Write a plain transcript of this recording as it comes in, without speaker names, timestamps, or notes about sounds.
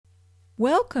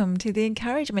Welcome to the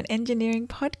Encouragement Engineering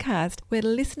Podcast, where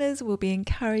listeners will be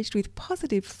encouraged with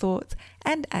positive thoughts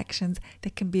and actions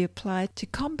that can be applied to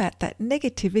combat that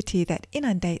negativity that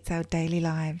inundates our daily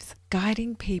lives,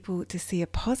 guiding people to see a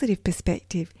positive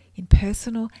perspective in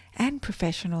personal and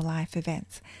professional life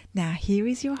events. Now, here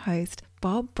is your host,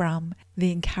 Bob Brum,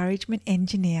 the Encouragement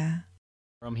Engineer.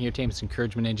 I'm here, Thames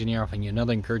Encouragement Engineer, offering you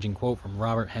another encouraging quote from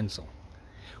Robert Hensel.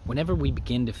 Whenever we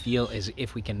begin to feel as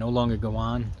if we can no longer go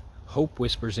on, hope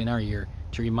whispers in our ear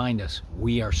to remind us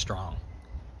we are strong.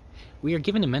 We are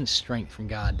given immense strength from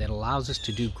God that allows us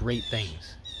to do great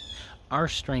things. Our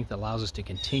strength allows us to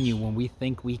continue when we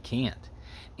think we can't,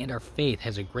 and our faith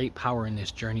has a great power in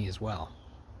this journey as well.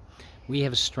 We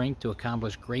have strength to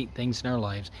accomplish great things in our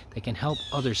lives that can help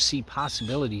others see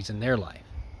possibilities in their life.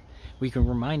 We can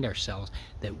remind ourselves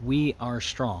that we are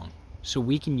strong, so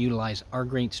we can utilize our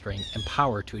great strength and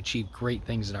power to achieve great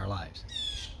things in our lives.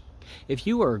 If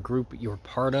you or a group you're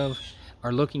part of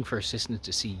are looking for assistance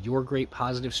to see your great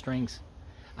positive strengths,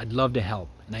 I'd love to help,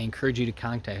 and I encourage you to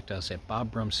contact us at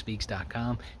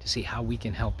bobbrumspeaks.com to see how we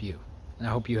can help you. And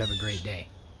I hope you have a great day.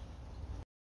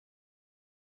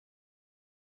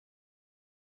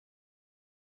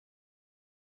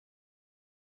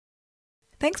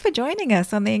 Thanks for joining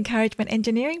us on the Encouragement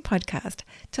Engineering Podcast.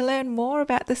 To learn more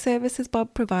about the services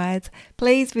Bob provides,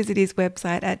 please visit his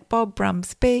website at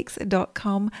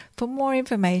bobbrumspeaks.com for more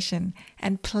information.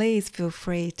 And please feel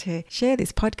free to share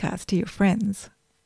this podcast to your friends.